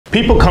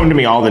People come to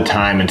me all the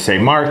time and say,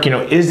 Mark,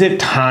 is it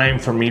time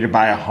for me to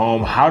buy a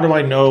home? How do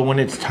I know when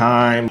it's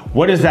time?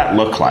 What does that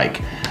look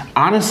like?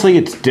 Honestly,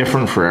 it's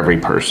different for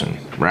every person,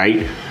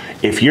 right?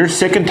 If you're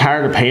sick and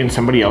tired of paying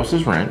somebody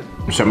else's rent,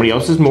 somebody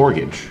else's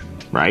mortgage,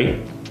 right?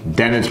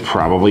 Then it's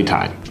probably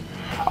time.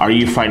 Are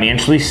you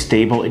financially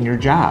stable in your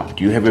job?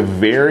 Do you have a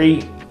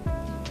very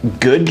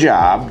good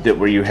job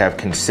where you have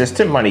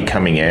consistent money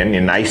coming in,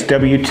 a nice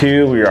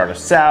W-2, where you're on a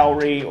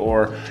salary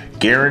or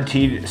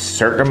guaranteed a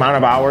certain amount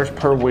of hours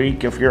per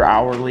week if you're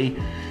hourly?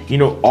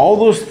 All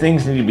those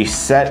things need to be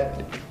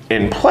set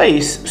in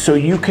place so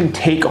you can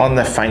take on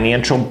the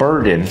financial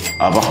burden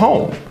of a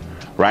home,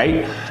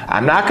 right?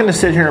 I'm not gonna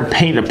sit here and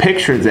paint a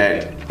picture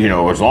that,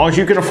 as long as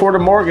you can afford a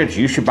mortgage,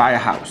 you should buy a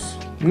house.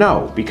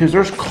 No, because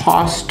there's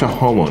costs to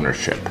home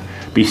ownership.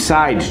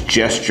 Besides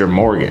just your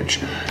mortgage,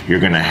 you're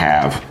gonna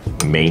have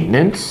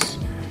maintenance,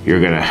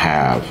 you're gonna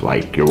have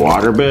like your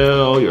water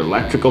bill, your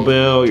electrical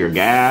bill, your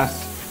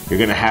gas. You're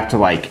gonna have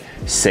to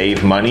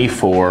save money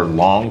for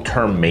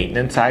long-term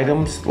maintenance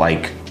items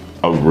like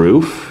a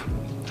roof,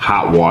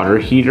 hot water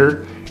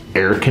heater,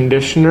 air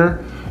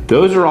conditioner.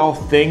 Those are all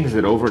things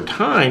that over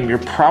time you're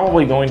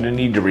probably going to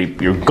need to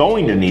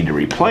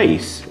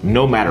replace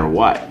no matter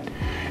what.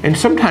 And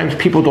sometimes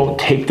people don't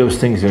take those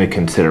things into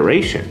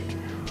consideration.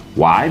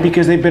 Why?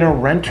 Because they've been a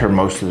renter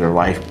most of their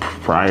life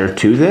prior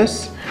to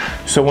this.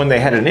 So when they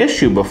had an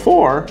issue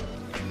before,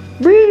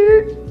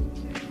 the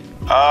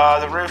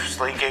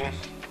roof's leaking.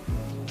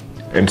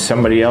 And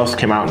somebody else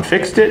came out and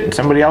fixed it, and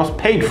somebody else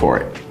paid for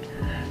it.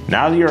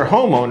 Now that you're a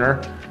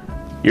homeowner,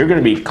 you're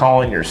gonna be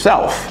calling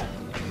yourself.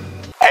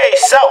 Hey,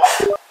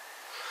 self,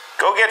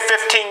 go get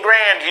 15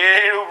 grand, you need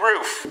a new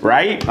roof.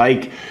 Right?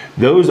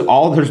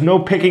 There's no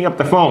picking up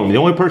the phone. The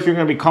only person you're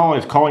gonna be calling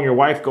is calling your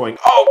wife going,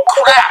 oh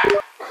crap,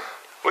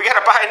 we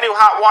gotta buy a new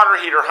hot water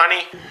heater,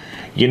 honey.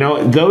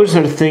 Those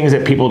are things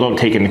that people don't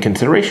take into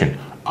consideration.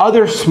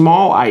 Other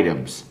small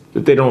items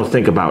that they don't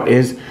think about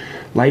is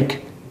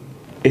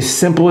as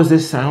simple as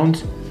this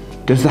sounds,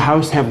 does the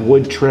house have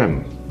wood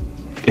trim?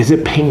 Is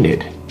it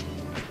painted?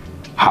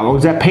 How long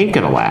is that paint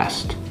gonna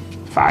last?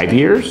 5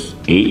 years,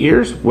 8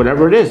 years,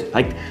 whatever it is.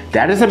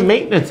 That is a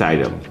maintenance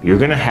item. You're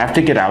gonna have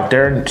to get out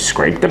there and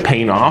scrape the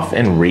paint off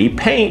and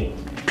repaint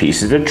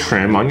pieces of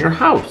trim on your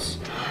house.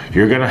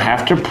 You're gonna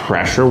have to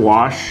pressure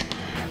wash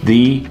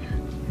the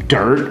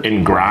dirt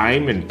and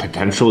grime and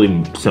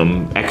potentially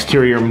some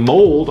exterior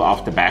mold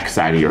off the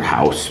backside of your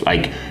house.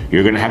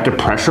 You're gonna have to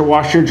pressure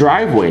wash your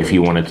driveway if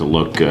you want it to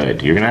look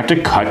good. You're gonna have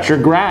to cut your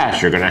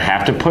grass. You're gonna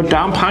have to put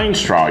down pine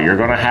straw. You're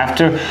gonna have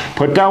to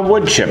put down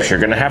wood chips. You're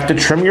gonna have to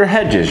trim your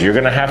hedges. You're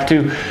gonna have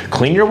to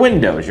clean your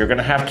windows. You're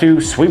gonna have to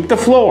sweep the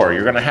floor.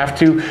 You're gonna have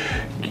to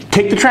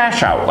take the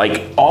trash out.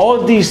 All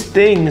of these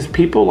things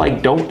people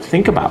don't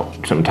think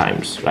about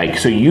sometimes.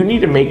 So you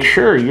need to make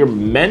sure you're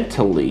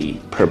mentally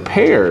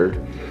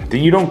prepared that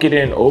you don't get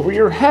in over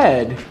your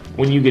head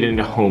when you get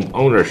into home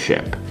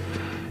ownership.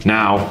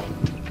 Now,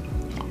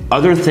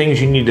 other things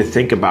you need to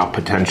think about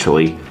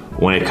potentially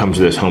when it comes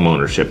to this home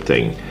ownership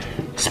thing,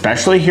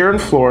 especially here in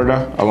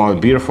Florida, along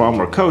the beautiful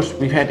Elmore Coast,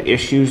 we've had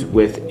issues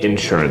with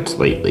insurance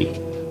lately,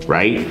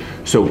 right?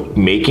 So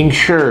making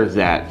sure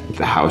that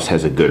the house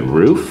has a good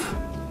roof,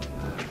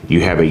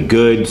 you have a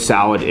good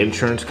solid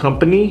insurance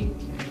company,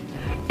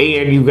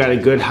 and you've got a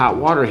good hot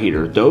water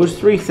heater. Those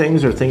three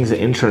things are things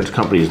the insurance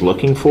company is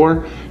looking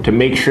for to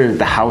make sure that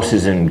the house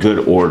is in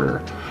good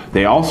order.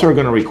 They also are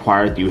gonna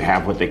require that you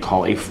have what they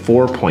call a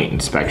 4-point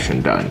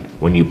inspection done.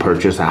 When you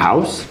purchase a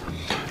house,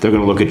 they're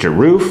gonna look at your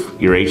roof,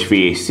 your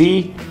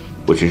HVAC,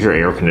 which is your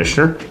air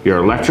conditioner, your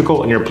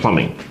electrical, and your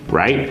plumbing,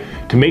 right?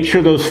 To make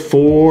sure those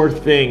 4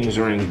 things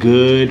are in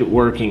good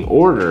working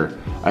order,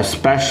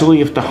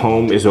 especially if the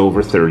home is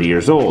over 30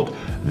 years old.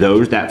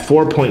 That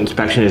 4-point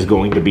inspection is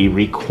going to be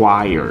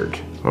required,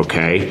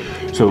 okay?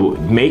 So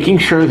making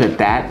sure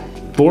that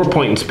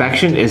 4-point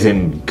inspection is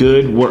in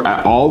good work,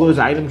 all those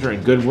items are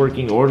in good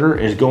working order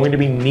is going to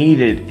be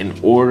needed in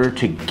order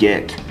to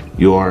get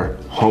your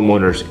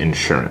homeowner's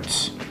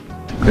insurance.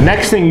 The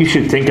next thing you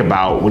should think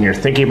about when you're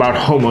thinking about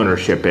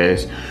homeownership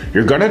is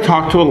you're gonna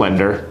talk to a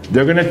lender.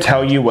 They're gonna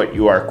tell you what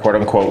you are quote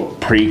unquote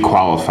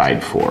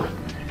pre-qualified for.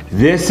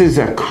 This is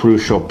a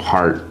crucial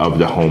part of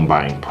the home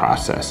buying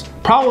process.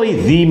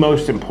 Probably the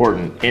most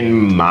important in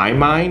my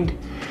mind,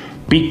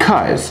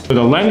 because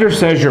the lender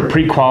says you're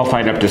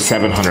pre-qualified up to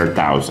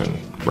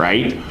 $700,000,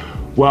 right?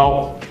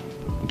 Well,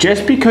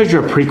 just because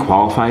you're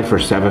pre-qualified for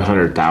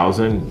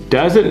 $700,000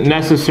 doesn't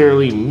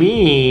necessarily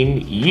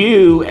mean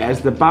you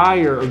as the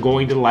buyer are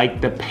going to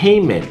like the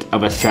payment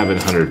of a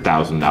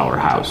 $700,000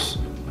 house.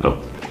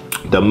 So,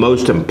 the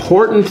most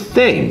important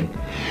thing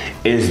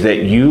is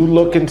that you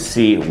look and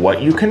see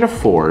what you can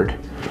afford,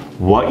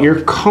 what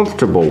you're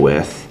comfortable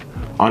with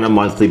on a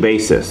monthly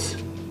basis.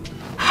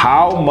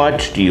 How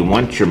much do you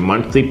want your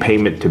monthly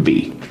payment to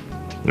be,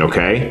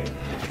 okay?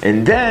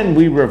 And then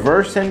we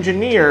reverse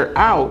engineer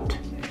out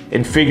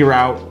and figure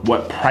out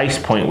what price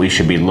point we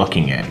should be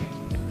looking in.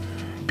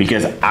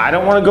 Because I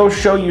don't wanna go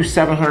show you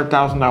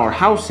 $700,000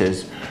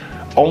 houses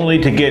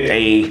only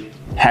to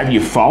have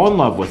you fall in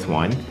love with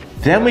one,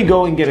 Then we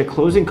go and get a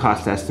closing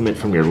cost estimate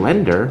from your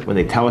lender when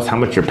they tell us how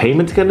much your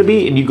payment's gonna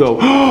be, and you go,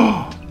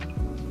 oh,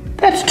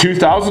 that's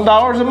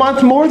 $2,000 a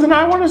month more than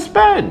I wanna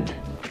spend.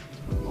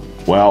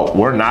 Well,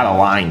 we're not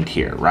aligned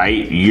here,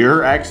 right?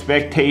 Your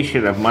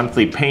expectation of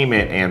monthly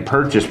payment and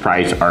purchase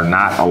price are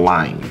not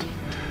aligned.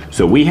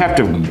 So we have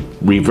to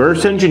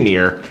reverse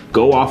engineer,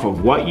 go off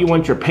of what you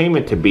want your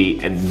payment to be,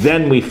 and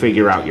then we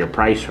figure out your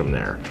price from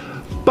there.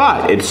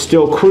 But it's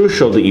still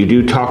crucial that you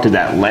do talk to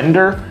that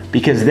lender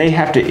because they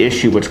have to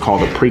issue what's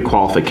called a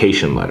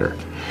pre-qualification letter.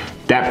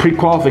 That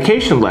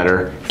pre-qualification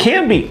letter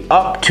can be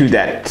up to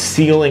that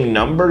ceiling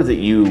number that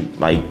you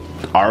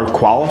are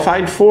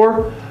qualified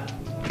for,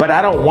 but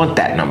I don't want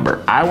that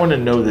number. I want to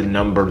know the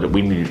number that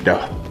we need, the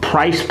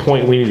price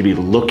point we need to be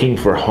looking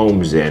for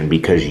homes in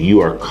because you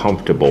are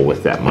comfortable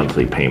with that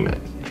monthly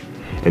payment.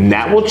 And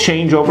that will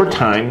change over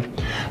time.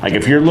 Like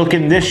if you're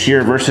looking this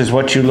year versus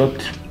what you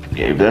looked,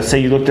 let's say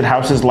you looked at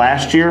houses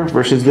last year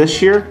versus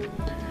this year,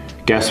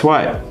 guess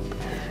what?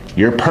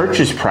 Your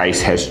purchase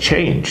price has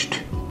changed.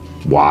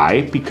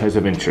 Why? Because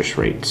of interest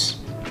rates.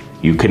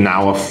 You can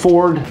now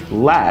afford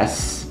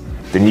less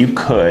than you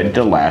could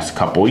the last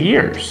couple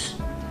years.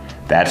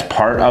 That's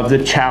part of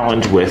the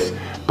challenge with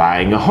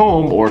buying a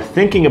home or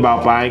thinking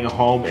about buying a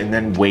home and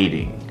then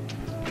waiting,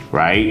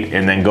 right?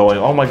 And then going,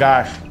 oh my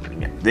gosh,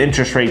 the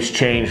interest rates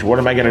changed. What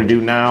am I gonna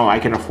do now? I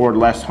can afford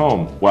less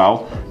home.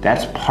 Well,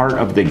 that's part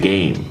of the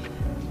game.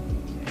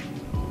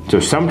 So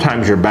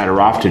sometimes you're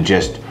better off to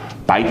just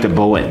bite the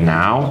bullet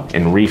now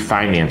and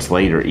refinance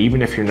later.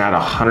 Even if you're not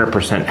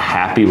 100%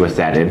 happy with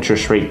that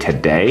interest rate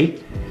today,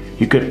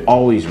 you could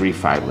always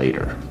refi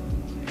later.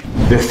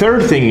 The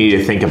third thing you need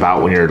to think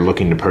about when you're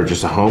looking to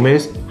purchase a home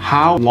is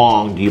how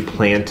long do you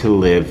plan to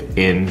live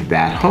in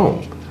that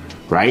home,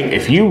 right?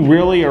 If you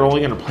really are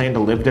only gonna plan to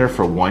live there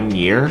for 1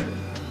 year,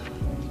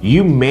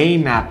 you may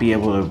not be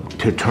able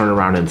to turn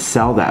around and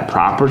sell that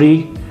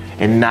property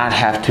and not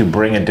have to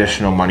bring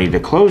additional money to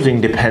closing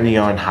depending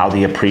on how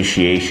the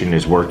appreciation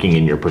is working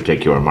in your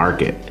particular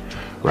market,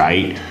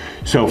 right?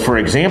 So for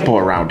example,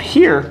 around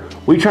here,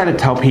 we try to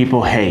tell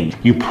people, hey,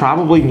 you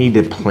probably need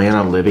to plan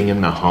on living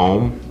in the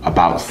home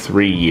about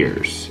 3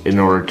 years in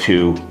order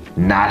to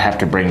not have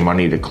to bring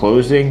money to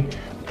closing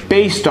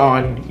based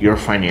on your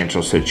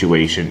financial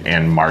situation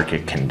and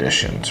market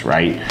conditions,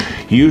 right?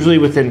 Usually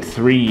within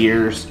 3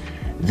 years,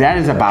 that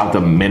is about the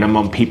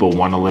minimum people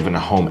want to live in a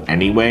home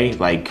anyway.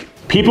 Like,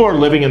 people are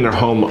living in their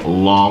home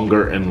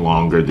longer and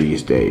longer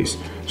these days.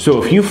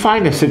 So if you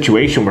find a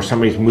situation where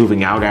somebody's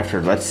moving out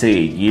after, let's say,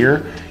 a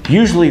year,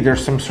 usually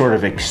there's some sort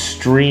of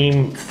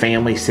extreme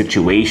family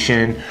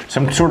situation,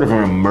 some sort of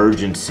an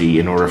emergency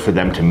in order for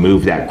them to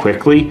move that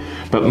quickly.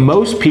 But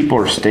most people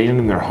are staying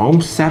in their home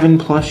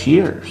 7+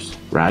 years,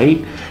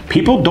 right?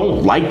 People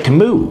don't like to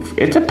move.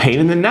 It's a pain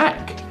in the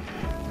neck.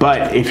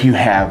 But if you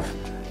have,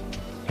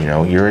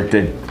 you're at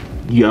the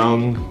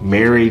young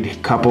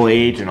married couple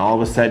age and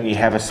all of a sudden you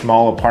have a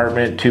small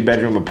apartment,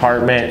 2-bedroom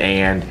apartment,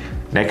 and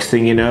next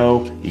thing you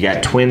know, you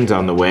got twins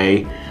on the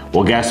way.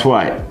 Well, guess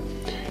what?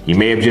 You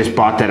may have just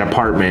bought that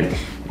apartment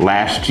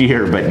last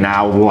year, but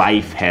now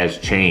life has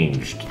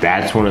changed.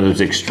 That's one of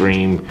those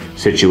extreme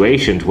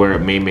situations where it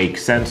may make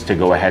sense to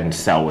go ahead and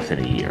sell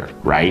within a year,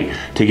 right?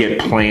 To get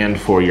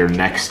planned for your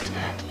next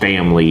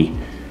family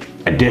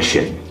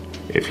addition,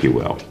 if you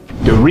will.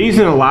 The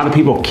reason a lot of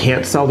people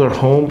can't sell their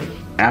home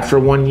after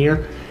 1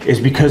 year is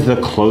because of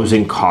the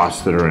closing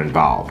costs that are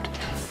involved,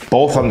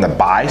 both on the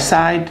buy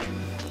side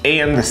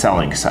and the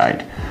selling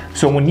side.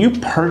 So when you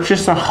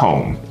purchase a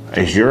home,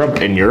 as you're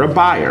a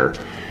buyer,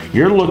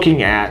 you're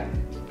looking at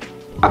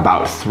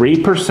about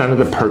 3% of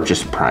the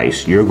purchase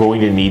price you're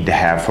going to need to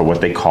have for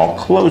what they call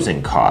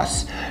closing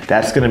costs.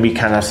 That's going to be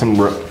kind of some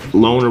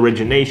loan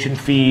origination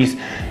fees,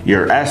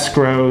 your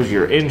escrows,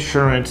 your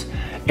insurance,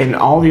 and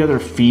all the other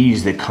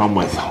fees that come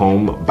with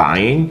home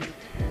buying.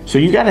 So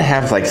you got to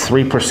have like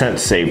 3%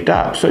 saved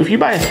up. So if you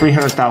buy a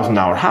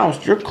 $300,000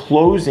 house, your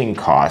closing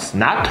costs,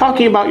 not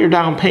talking about your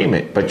down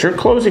payment, but your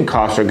closing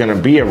costs are going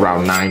to be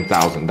around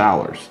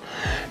 $9,000.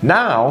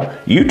 Now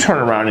you turn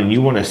around and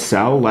you want to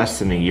sell less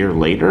than a year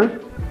later,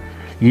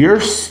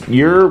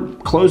 your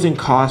closing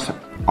costs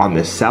on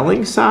the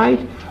selling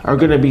side are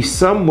going to be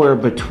somewhere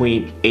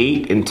between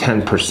 8 and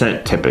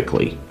 10%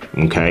 typically.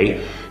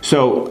 Okay.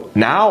 So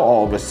now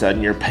all of a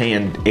sudden you're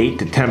paying 8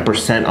 to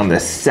 10% on the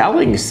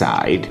selling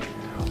side.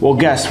 Well,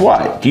 guess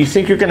what? Do you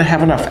think you're going to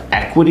have enough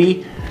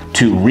equity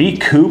to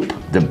recoup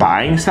the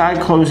buying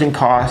side closing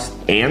costs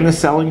and the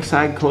selling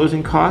side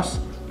closing costs?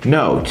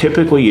 No,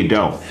 typically you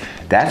don't.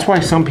 That's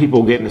why some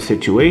people get in a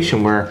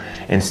situation where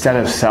instead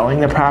of selling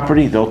the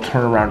property, they'll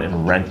turn around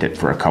and rent it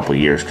for a couple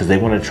years because they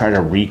want to try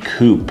to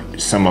recoup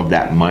some of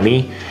that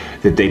money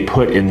that they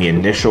put in the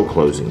initial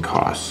closing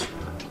costs.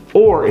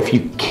 Or if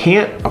you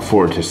can't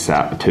afford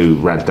to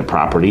rent the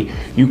property,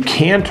 you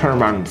can turn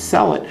around and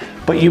sell it.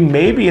 But you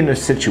may be in a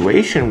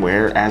situation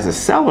where, as a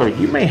seller,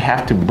 you may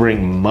have to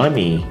bring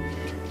money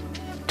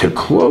to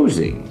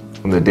closing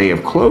on the day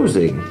of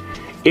closing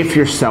if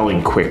you're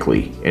selling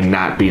quickly and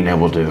not being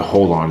able to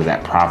hold on to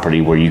that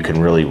property where you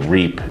can really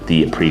reap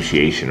the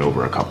appreciation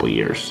over a couple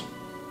years.